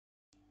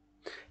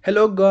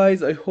Hello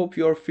guys, I hope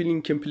you are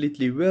feeling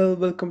completely well.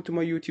 Welcome to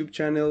my YouTube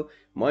channel.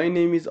 My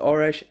name is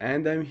Arash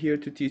and I'm here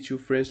to teach you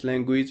French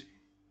language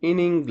in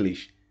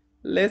English.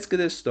 Let's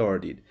get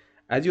started.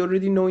 As you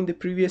already know, in the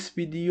previous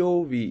video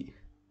we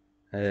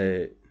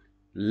uh,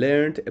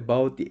 learned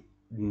about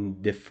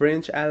the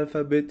French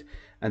alphabet,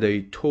 and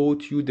I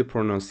taught you the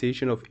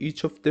pronunciation of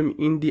each of them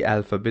in the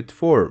alphabet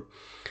form.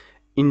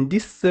 In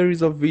this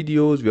series of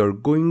videos we are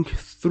going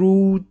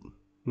through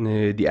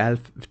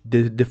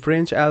the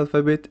French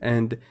alphabet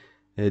and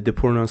the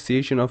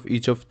pronunciation of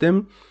each of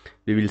them.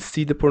 We will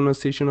see the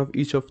pronunciation of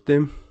each of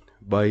them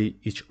by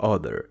each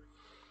other.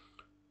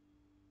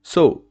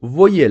 So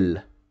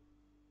voyelle,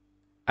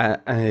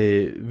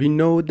 we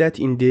know that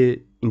in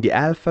the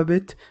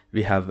alphabet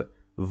we have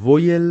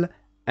voyelle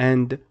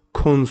and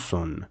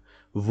consonne.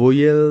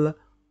 Voyelle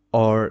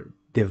are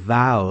the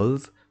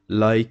vowels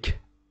like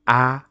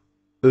a,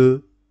 e,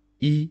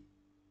 I,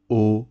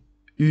 o,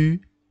 u,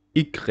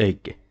 y.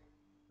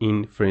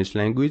 In French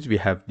language we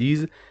have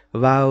these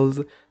vowels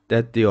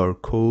that they are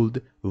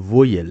called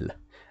voyelle,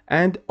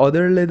 and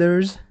other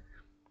letters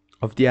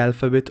of the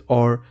alphabet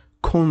are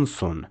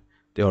consonne.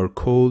 They are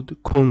called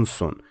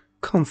consonne,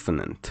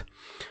 consonant.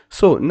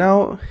 So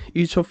now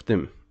each of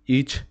them,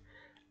 each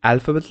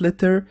alphabet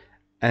letter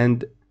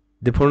and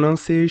the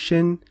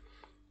pronunciation,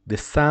 the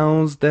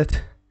sounds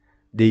that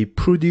they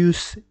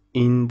produce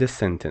in the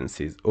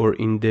sentences or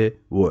in the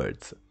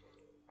words.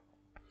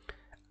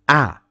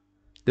 A,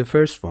 the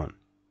first one,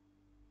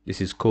 this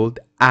is called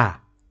A,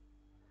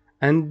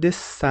 and this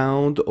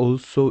sound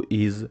also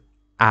is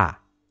A,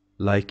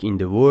 like in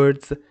the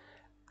words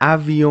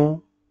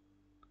avion.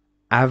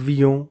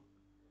 Avion,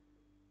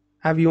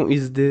 avion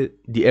is the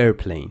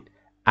airplane.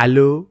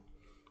 Allô,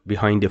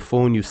 behind the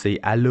phone you say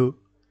allô.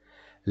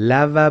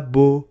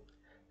 Lavabo,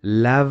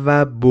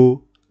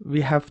 lavabo,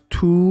 we have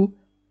two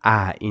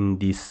A in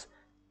this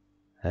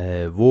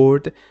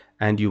word,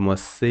 and you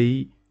must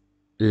say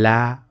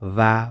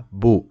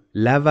lavabo,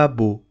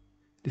 lavabo.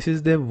 This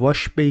is the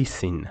wash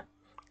basin.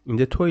 In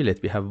the toilet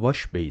we have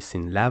wash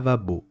basin,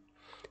 lavabo.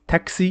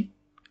 Taxi,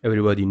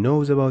 everybody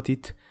knows about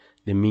it,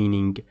 the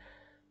meaning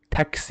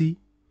taxi.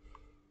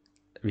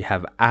 We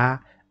have a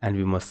and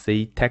we must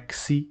say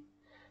taxi.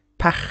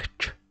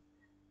 Park,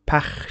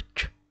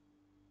 park.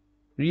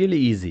 Really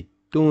easy.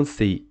 Don't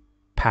say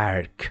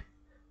park.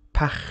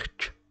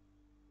 Park,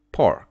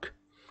 park.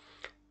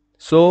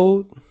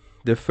 So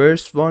the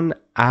first one,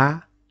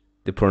 a,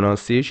 the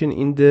pronunciation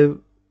in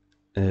the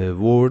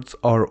words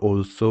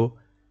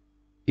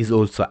is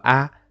also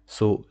a.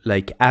 So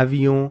like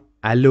avion,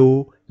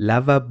 allô,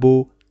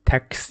 lavabo,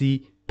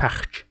 taxi,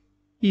 park.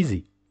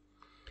 Easy.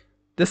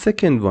 The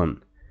second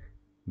one,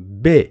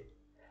 B,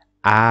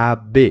 A,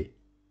 B.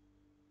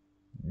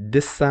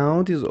 The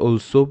sound is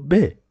also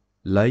B,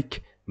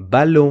 like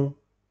ballon,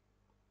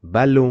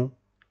 ballon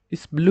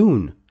is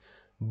balloon.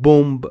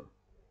 Bomb,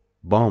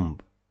 bomb,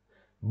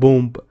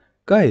 bomb.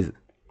 Guys,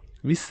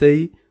 we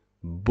say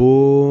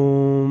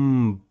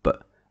bomb,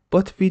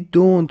 but we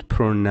don't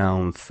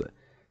pronounce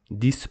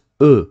this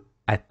E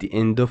at the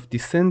end of the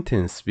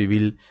sentence. We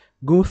will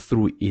go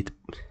through it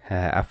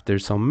after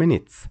some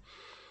minutes.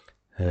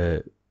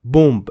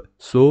 Bomb.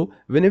 So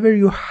whenever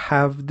you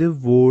have the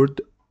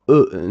word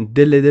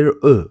the letter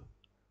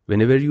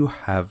whenever you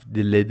have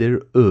the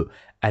letter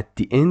at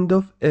the end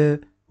of a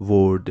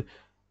word,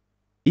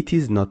 it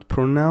is not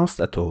pronounced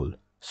at all.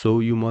 So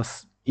you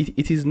must,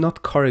 it is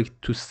not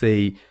correct to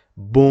say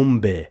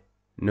bombe.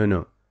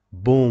 No,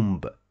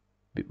 bomb.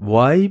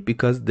 Why?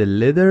 Because the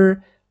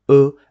letter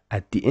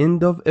at the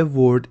end of a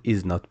word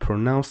is not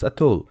pronounced at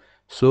all.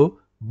 So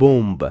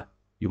bomb,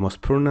 you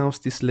must pronounce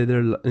this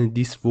letter,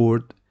 this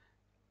word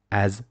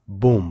as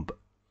bomb.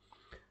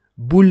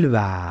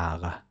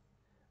 Boulevard,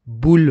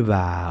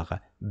 boulevard,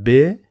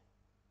 B,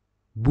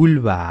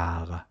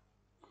 boulevard.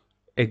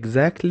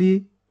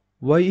 Exactly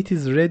why it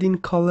is red in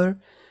color?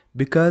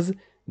 Because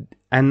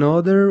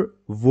another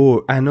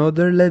word,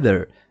 another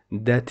letter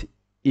that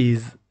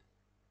is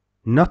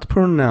not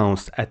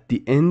pronounced at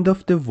the end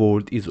of the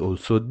word is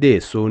also D.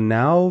 So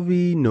now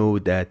we know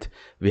that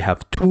we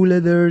have two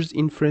letters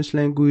in French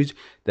language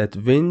that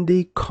when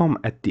they come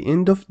at the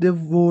end of the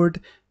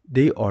word,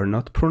 they are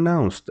not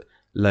pronounced.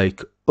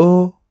 Like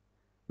O,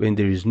 when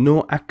there is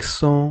no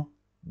accent,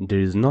 there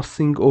is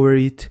nothing over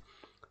it,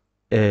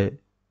 a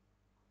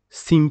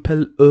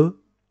simple E.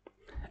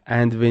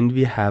 And when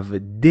we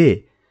have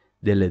D,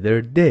 the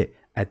letter D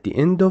at the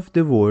end of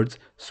the words,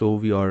 so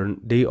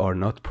they are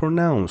not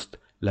pronounced,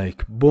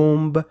 like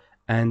bomb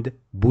and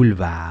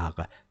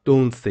boulevard.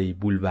 Don't say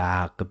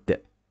boulevard.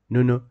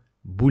 No,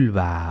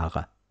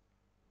 boulevard.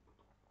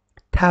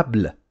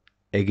 Table.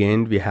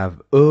 Again, we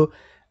have E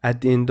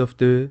at the end of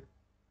the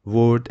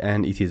word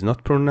and it is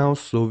not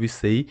pronounced, so we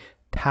say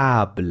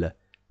table,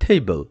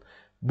 table.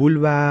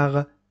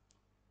 Boulevard,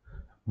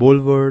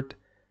 boulevard,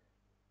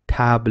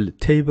 table,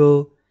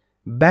 table.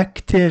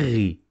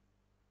 Bacterie.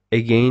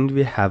 Again,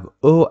 we have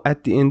O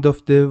at the end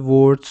of the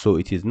word, so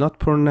it is not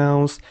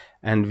pronounced,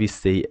 and we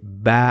say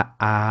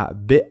ba-a,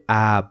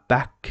 be-a,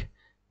 back,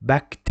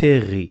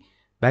 bacterie,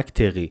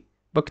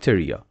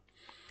 bacteria.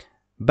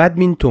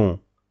 Badminton.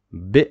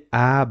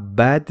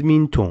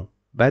 Badminton.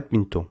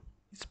 Badminton.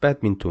 It's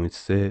badminton.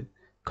 It's a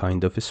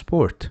kind of a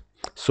sport.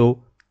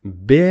 So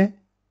B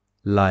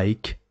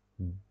like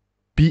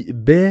B,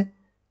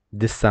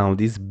 the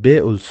sound is B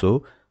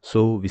also.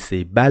 So we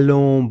say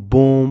ballon,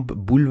 bombe,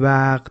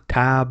 boulevard,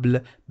 table,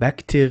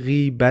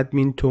 bacterie,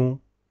 badminton.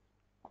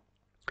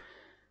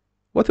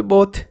 What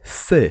about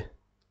C?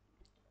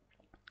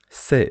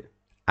 C.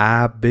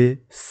 A, B,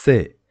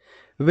 C.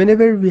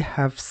 Whenever we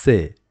have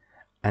C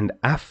and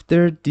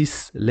after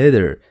this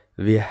letter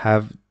we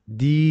have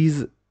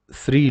these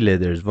three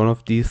letters, one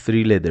of these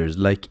three letters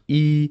like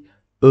E,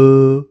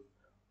 E,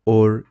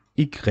 or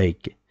Y,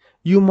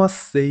 you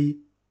must say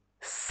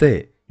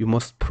C. You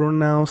must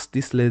pronounce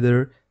this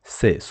letter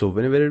C. So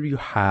whenever you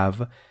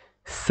have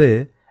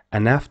C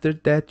and after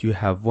that you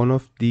have one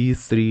of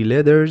these three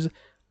letters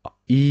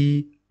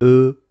E,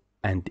 E,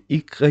 and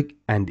Y,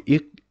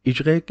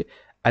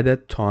 at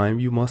that time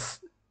you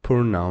must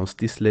pronounce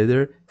this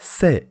letter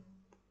C.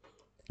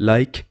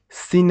 Like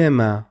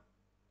cinema.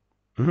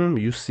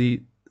 You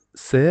see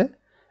C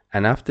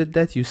and after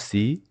that you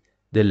see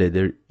the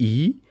letter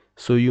E,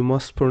 so you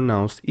must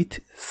pronounce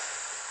it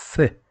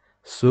C.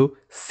 So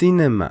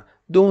cinema.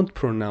 Don't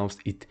pronounce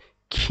it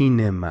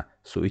kinema.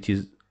 So it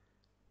is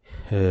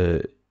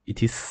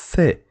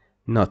C,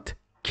 not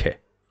K.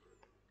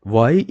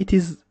 Why it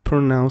is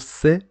pronounced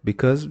C?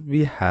 Because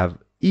we have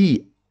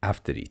E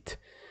after it.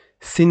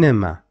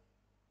 Cinema.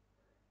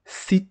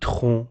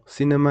 Citron.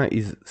 Cinema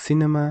is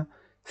cinema.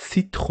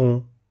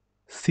 Citron.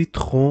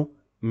 Citron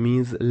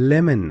means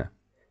lemon.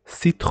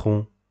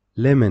 Citron,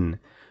 lemon.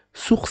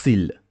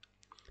 Sourcil.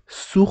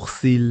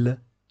 Sourcil.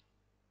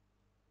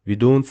 We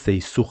don't say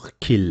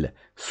sourcil.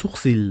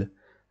 Sourcil.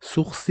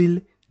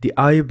 Sourcil, the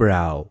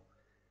eyebrow.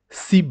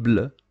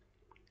 Cible.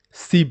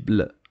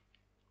 Cible.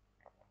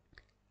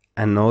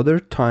 Another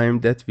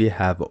time that we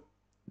have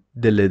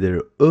the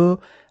letter E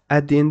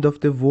at the end of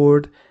the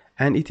word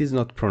and it is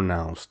not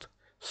pronounced.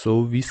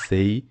 So we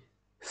say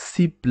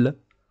cible.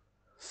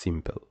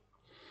 Simple.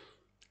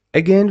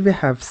 Again we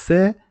have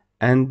C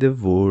and the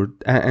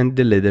word and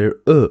the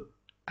letter E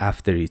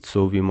after it.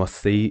 So we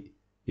must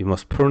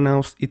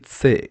pronounce it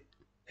C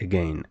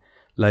again.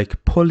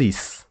 Like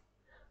police,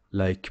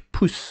 like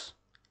pouce,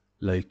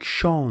 like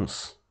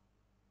chance.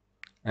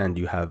 And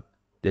you have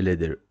the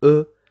letter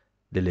E,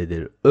 the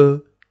letter E,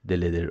 the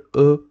letter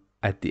E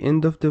at the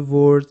end of the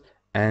word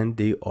and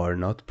they are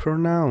not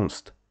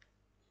pronounced.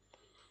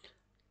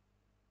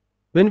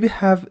 When we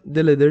have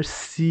the letter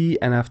C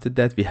and after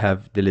that we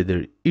have the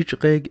letter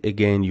Y,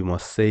 again you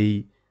must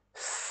say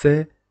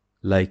C,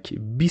 like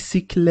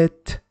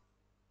bicyclette.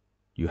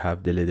 You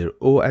have the letter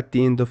O at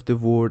the end of the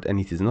word and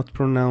it is not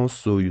pronounced,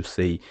 so you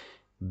say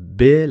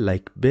B,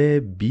 like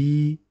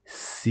bicyclette.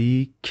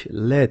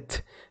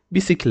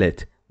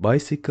 Bicyclette,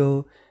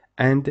 bicycle,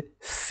 and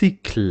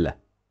cycle,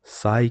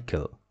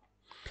 cycle.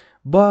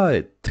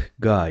 But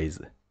guys,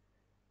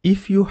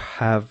 if you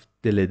have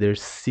the letter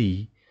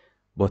C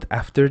but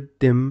after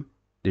them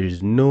there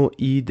is no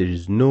E, there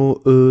is no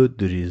E,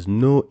 there is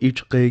no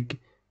Y,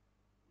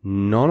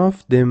 none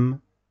of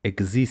them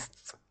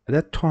exists. At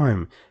that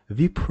time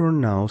we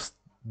pronounce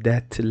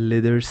that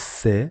letter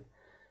C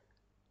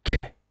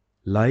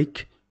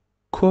like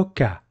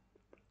coca.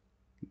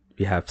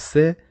 We have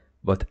C,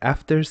 but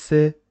after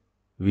C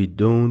we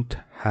don't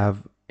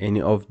have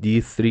any of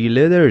these three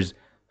letters,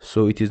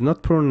 so it is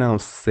not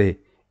pronounced C,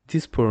 it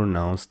is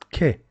pronounced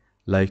K,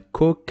 like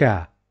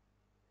coca,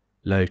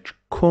 like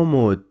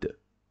commode,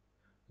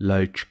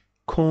 like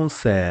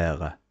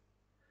concert.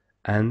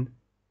 And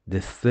the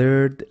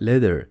third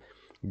letter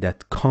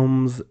that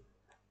comes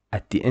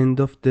at the end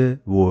of the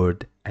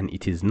word and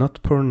it is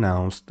not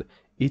pronounced,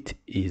 it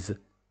is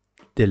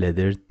the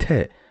letter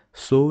T.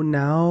 So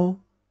now,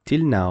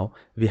 till now,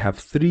 we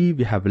have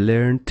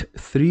learned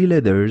three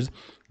letters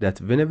that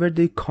whenever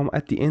they come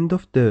at the end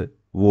of the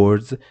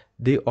words,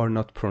 they are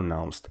not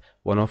pronounced.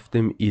 One of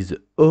them is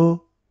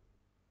O,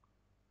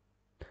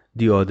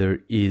 the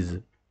other is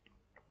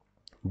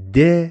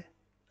D,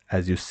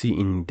 as you see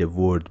in the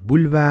word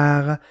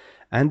boulevard,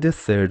 and the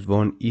third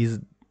one is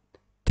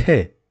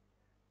T.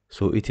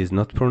 So it is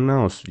not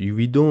pronounced.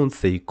 We don't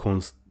say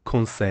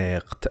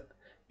concert,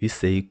 we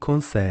say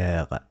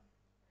concert.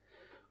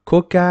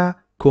 Coca,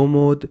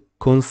 commode,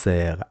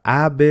 concert.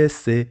 A, B,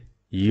 C,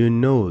 you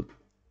know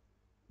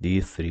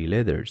these three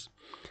letters.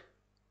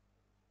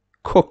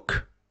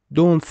 Cook,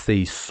 don't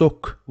say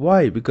sock.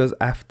 Why? Because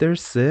after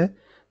C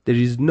there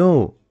is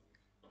no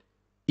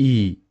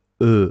E,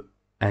 E,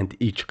 and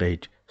Y.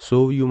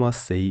 So you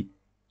must say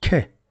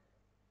K.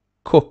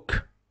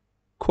 Cook.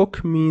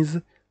 Cook means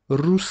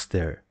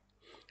rooster.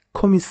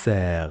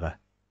 Commissaire.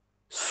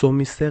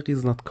 Commissaire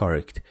is not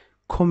correct.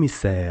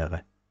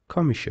 Commissaire.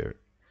 Commissaire.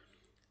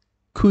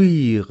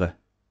 Cuir.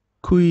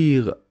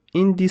 Cuir.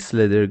 In this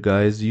letter,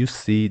 guys, you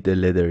see the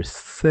letter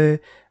C,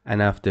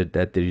 and after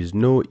that there is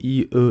no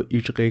E, E,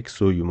 Y,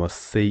 so you must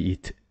say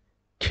it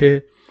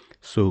K.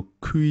 So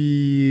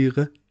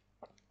cuir.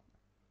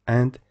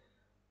 And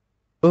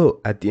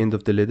O at the end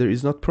of the letter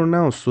is not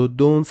pronounced, so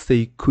don't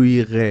say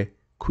cuire.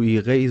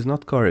 Cuire is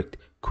not correct.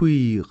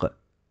 Cuire.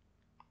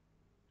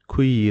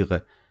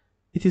 Cuire.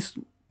 It is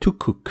to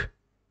cook.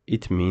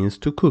 It means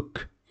to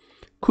cook.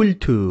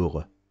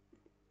 Culture.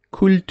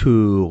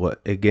 Culture.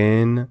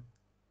 Again,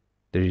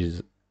 there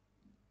is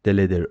the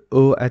letter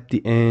O at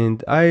the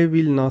end. I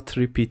will not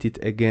repeat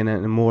it again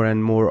and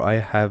more. I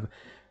have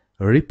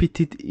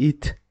repeated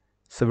it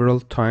several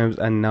times,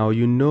 and now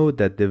you know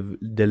that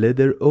the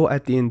letter O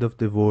at the end of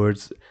the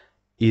words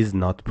is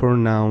not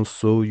pronounced,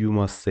 so you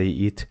must say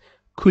it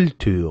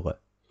culture.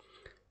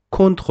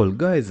 Control.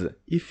 Guys,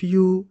 if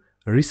you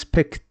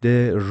respect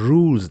the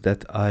rules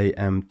that I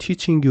am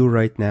teaching you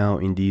right now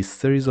in this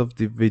series of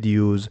the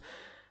videos,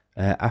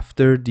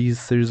 after this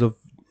series of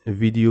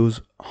videos,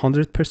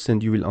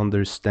 100% you will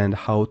understand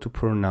how to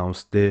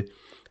pronounce the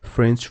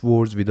French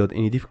words without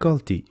any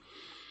difficulty.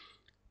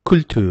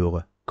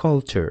 Culture,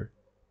 culture.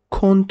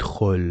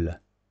 Contrôle.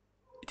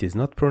 It is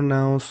not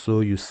pronounced,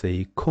 so you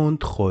say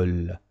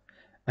contrôle.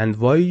 And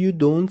why you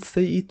don't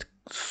say it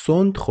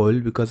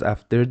contrôle? Because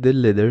after the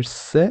letter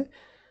C,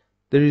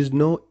 there is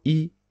no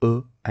I,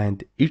 E,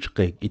 and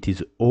Y. It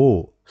is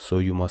O, so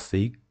you must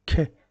say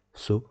K.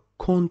 So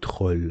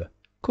contrôle,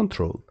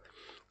 control.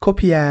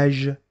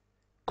 Copiage,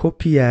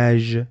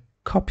 copiage,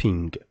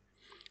 copying.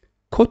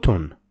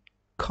 Coton,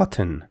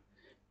 cotton.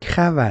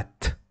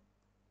 Cravate.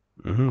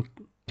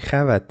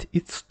 Cravate,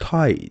 it's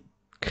tie.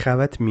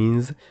 Cravate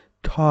means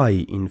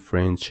tie in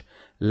French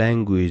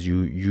language.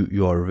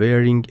 You are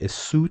wearing a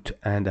suit,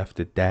 and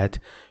after that,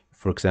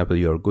 for example,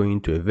 you are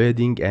going to a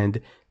wedding and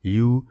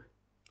you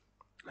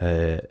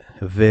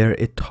wear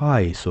a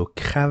tie. So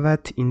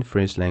cravate in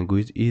French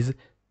language is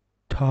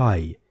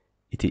tie.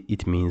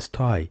 It means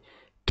tie.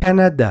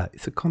 Canada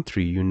is a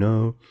country, you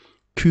know.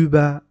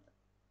 Cuba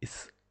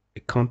is a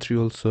country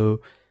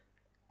also.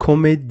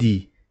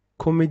 Comedy.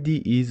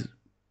 Comedy is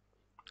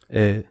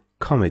a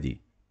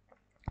comedy.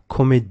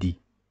 Comedy.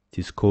 It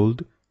is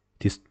called,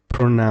 it is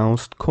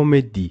pronounced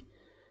comedy.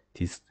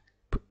 It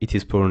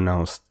is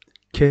pronounced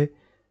ke,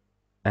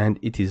 and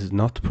it is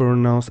not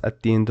pronounced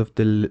at the end of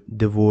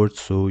the word,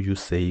 so you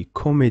say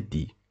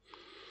comedy.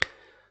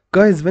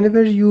 Guys,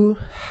 whenever you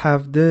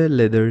have the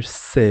letter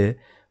C,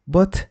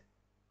 but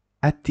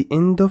at the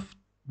end of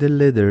the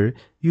letter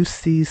you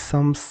see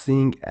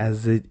something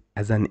as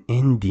an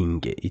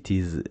ending, it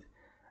is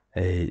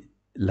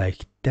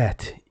like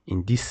that,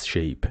 in this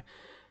shape.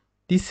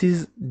 This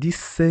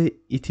C,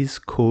 it is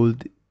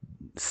called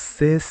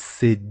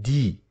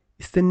CCD.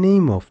 It's the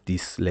name of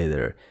this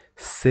letter.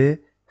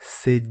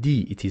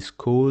 CCD. It is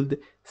called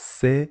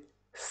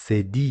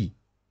CCD.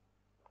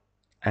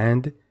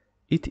 And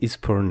it is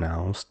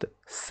pronounced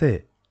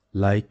C,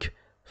 like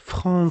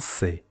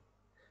français.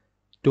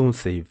 Don't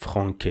say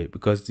franquais,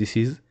 because this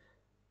is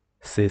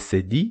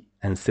CCD,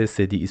 and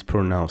CCD is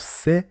pronounced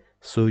C,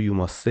 so you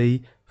must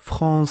say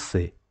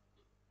français.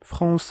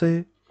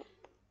 Français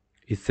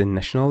is a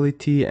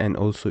nationality, and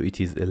also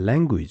it is a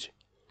language.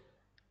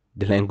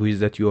 The language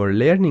that you are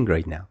learning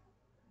right now.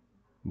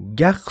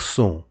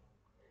 Garçon.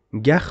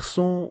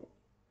 Garçon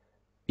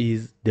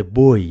is the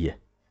boy.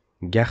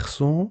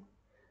 Garçon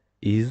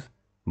is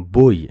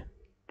boy.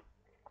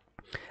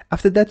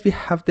 After that, we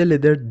have the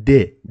letter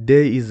D.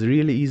 D is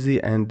really easy,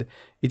 and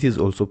it is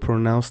also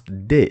pronounced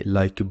D,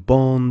 like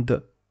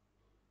bond.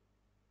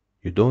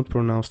 You don't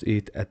pronounce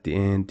it at the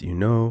end, you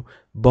know.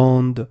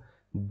 Bond,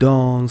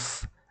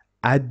 dance,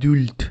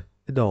 adult,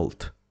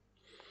 adult.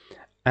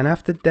 And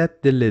after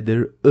that, the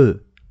letter E.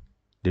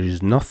 There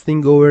is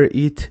nothing over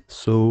it,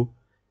 so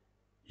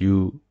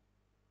you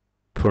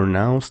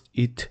pronounce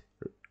it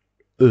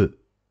E,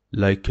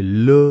 like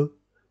le,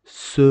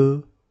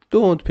 se.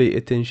 Don't pay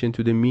attention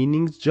to the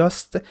meanings,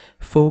 just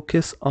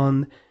focus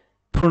on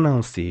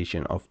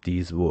pronunciation of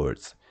these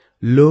words.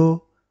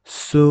 Lo,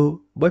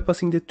 so. By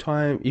passing the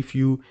time, if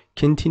you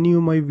continue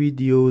my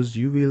videos,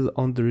 you will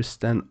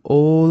understand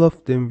all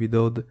of them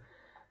without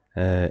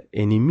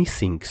any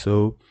missing.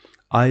 So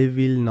I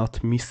will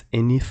not miss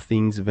any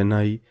things when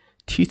I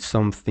teach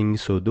something,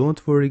 so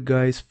don't worry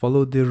guys,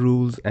 follow the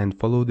rules and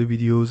follow the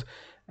videos,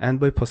 and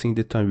by passing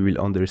the time you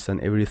will understand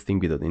everything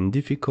without any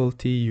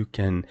difficulty. You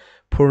can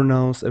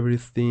pronounce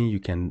everything, you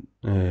can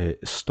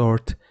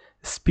start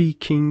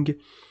speaking.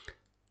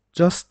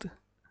 Just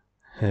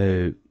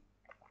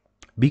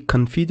be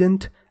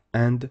confident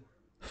and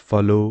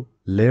follow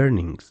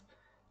learnings.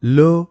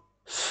 Lo,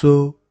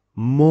 so,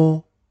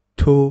 mo,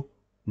 to,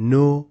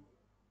 no,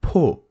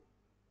 po.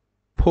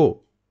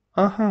 Po.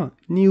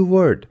 New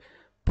word.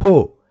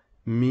 Po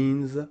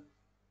means a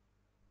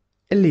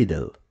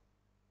little.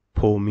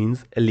 Po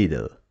means a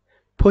little.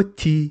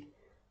 Petit.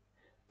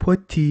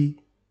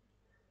 Petit.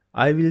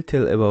 I will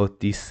tell about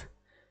this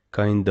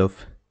kind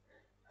of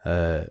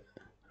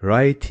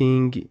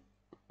writing.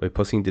 By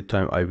passing the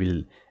time, I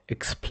will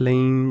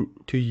explain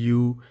to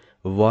you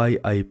why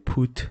I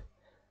put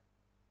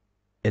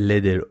a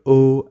letter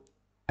O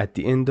at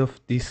the end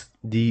of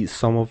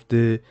some of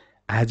the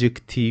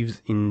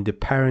adjectives in the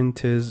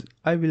parentheses.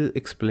 I will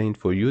explain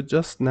for you.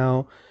 Just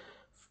now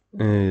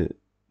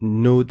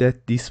know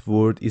that this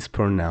word is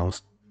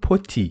pronounced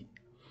poti.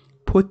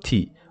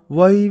 Poti.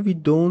 Why we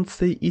don't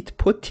say it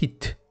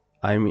potit?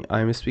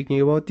 I'm speaking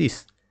about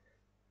this,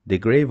 the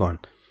gray one.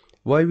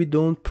 Why we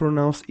don't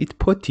pronounce it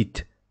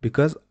potit?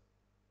 Because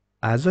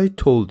as I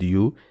told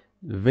you,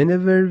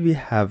 whenever we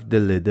have the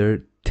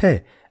letter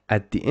T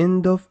at the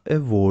end of a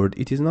word,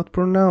 it is not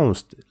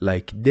pronounced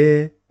like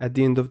de at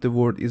the end of the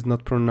word is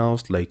not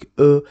pronounced like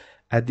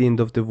at the end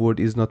of the word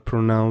is not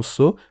pronounced.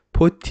 So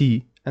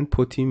poti, and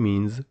poti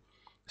means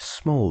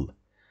small.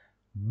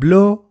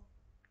 Bleu,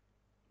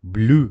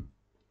 blue.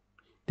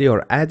 They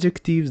are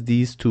adjectives,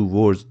 these two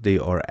words, they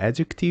are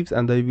adjectives,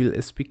 and I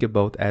will speak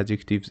about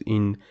adjectives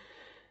in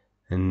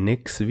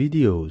next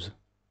videos.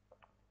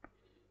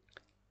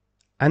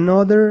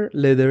 Another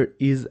letter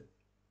is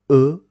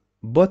E,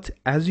 but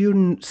as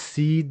you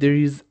see, there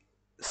is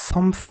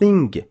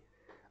something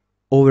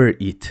over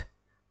it.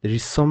 There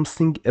is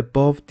something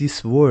above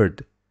this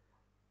word.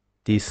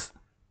 This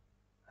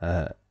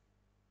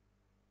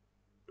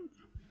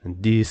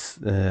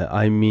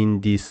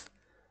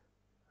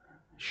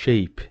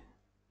shape,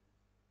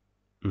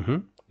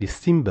 this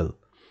symbol.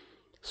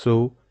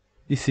 So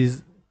this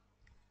is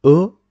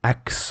E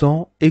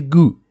accent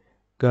aigu.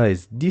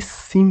 Guys, this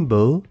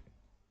symbol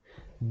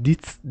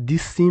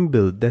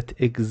that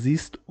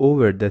exists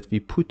over, that we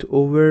put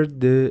over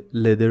the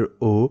letter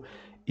O,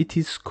 it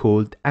is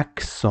called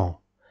accent,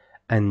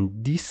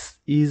 and this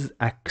is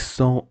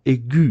accent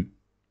aigu.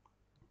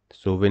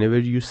 So whenever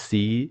you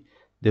see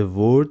the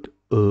word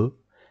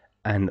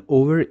and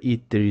over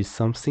it there is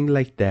something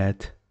like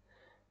that,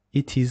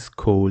 it is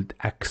called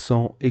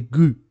accent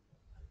aigu,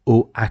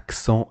 au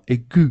accent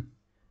aigu,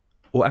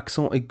 au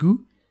accent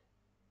aigu,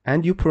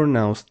 and you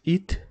pronounce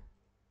it.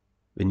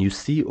 When you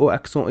see au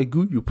accent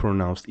aigu, you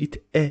pronounce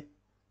it e,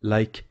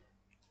 like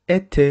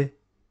été,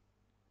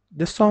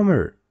 the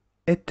summer,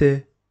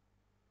 été.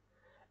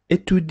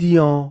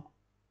 Étudiant,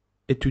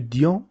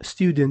 étudiant,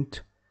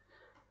 student.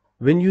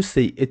 When you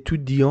say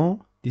étudiant,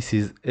 this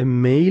is a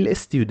male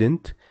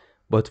student,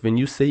 but when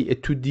you say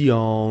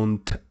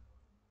étudiante,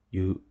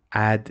 you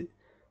add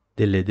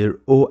the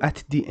letter O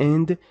at the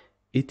end,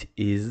 it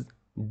is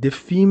the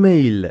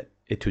female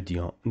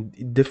étudiant,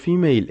 the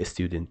female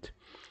student.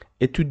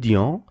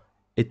 Étudiant,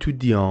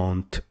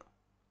 étudiante.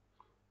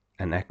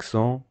 Un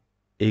accent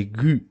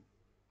aigu,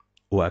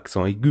 ou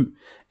accent aigu.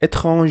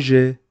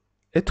 Étranger.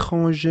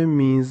 Étranger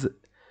means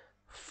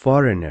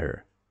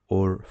foreigner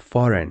or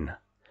foreign.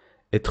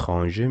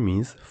 Étranger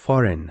means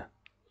foreign.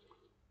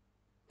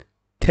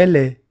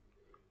 Télé.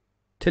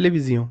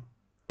 Télévision.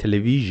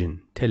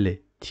 Television.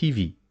 Télé.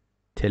 TV.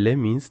 Télé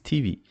means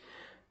TV.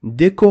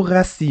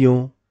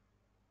 Décoration.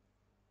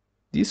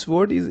 This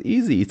word is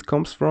easy. It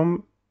comes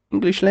from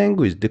English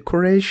language.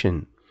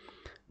 Decoration.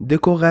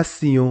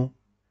 Décoration.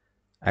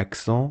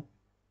 Accent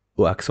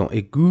or accent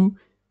aigu.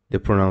 The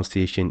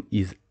pronunciation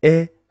is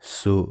e,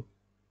 so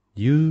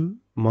you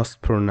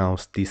must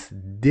pronounce this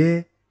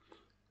de,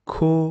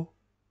 ko.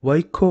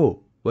 Why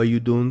ko? Why you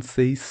don't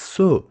say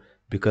so?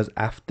 Because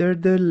after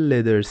the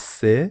letter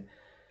C,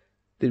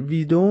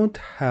 we don't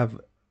have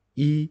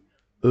I,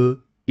 E,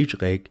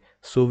 Y,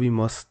 so we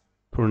must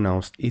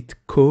pronounce it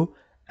ko,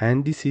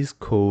 and this is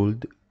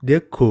called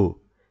deco.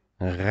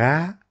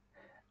 Ra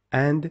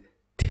and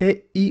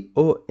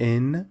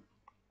T-I-O-N.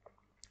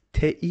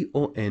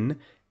 T-I-O-N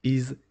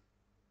is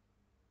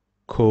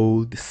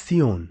called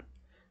sion.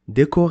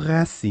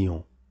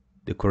 Décoration.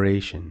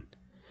 Decoration.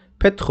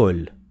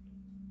 Pétrole.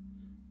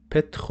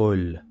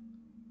 Pétrole.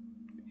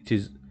 It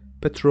is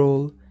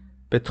petrol,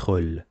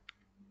 pétrole.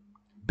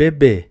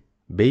 Bébé,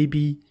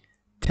 baby.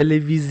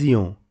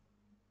 Télévision,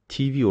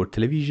 TV or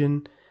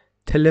television.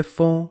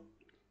 Téléphone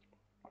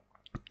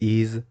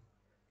is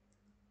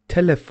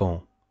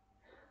telephone.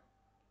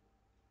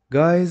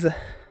 Guys,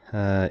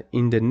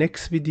 in the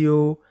next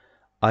video,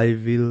 I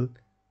will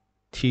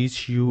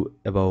teach you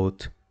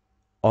about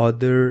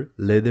other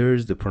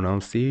letters, the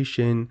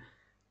pronunciation.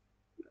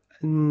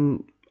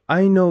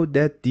 I know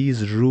that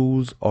these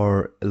rules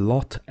are a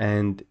lot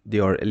and they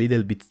are a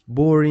little bit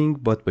boring,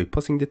 but by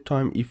passing the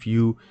time, if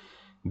you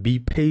be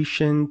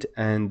patient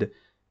and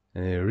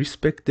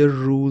respect the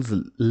rules,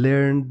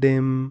 learn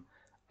them,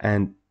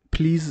 and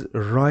please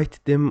write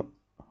them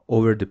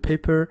over the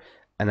paper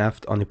and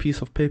after on a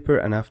piece of paper,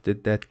 and after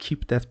that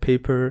keep that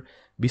paper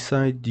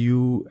beside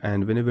you,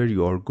 and whenever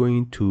you are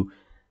going to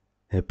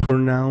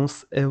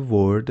pronounce a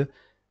word,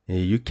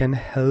 you can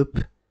help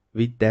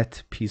with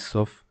that piece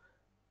of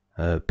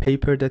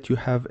paper that you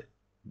have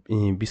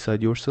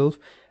beside yourself,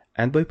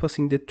 and by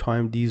passing the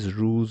time these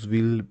rules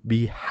will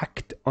be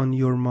hacked on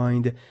your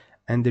mind,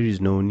 and there is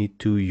no need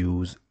to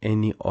use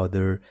any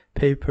other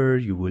paper.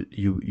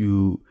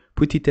 You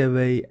put it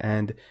away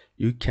and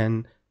you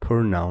can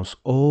pronounce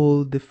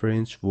all the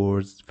French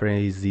words,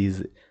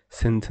 phrases,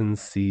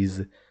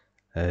 sentences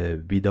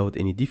without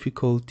any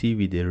difficulty,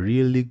 with a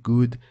really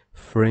good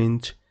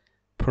French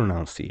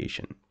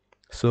pronunciation.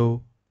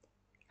 So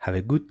have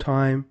a good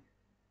time.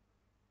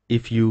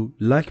 If you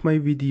like my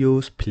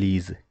videos,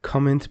 please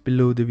comment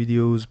below the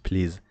videos,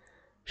 please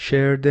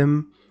share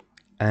them,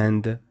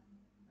 and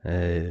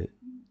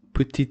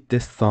put it the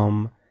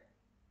thumb.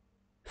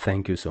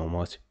 Thank you so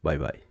much. Bye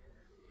bye.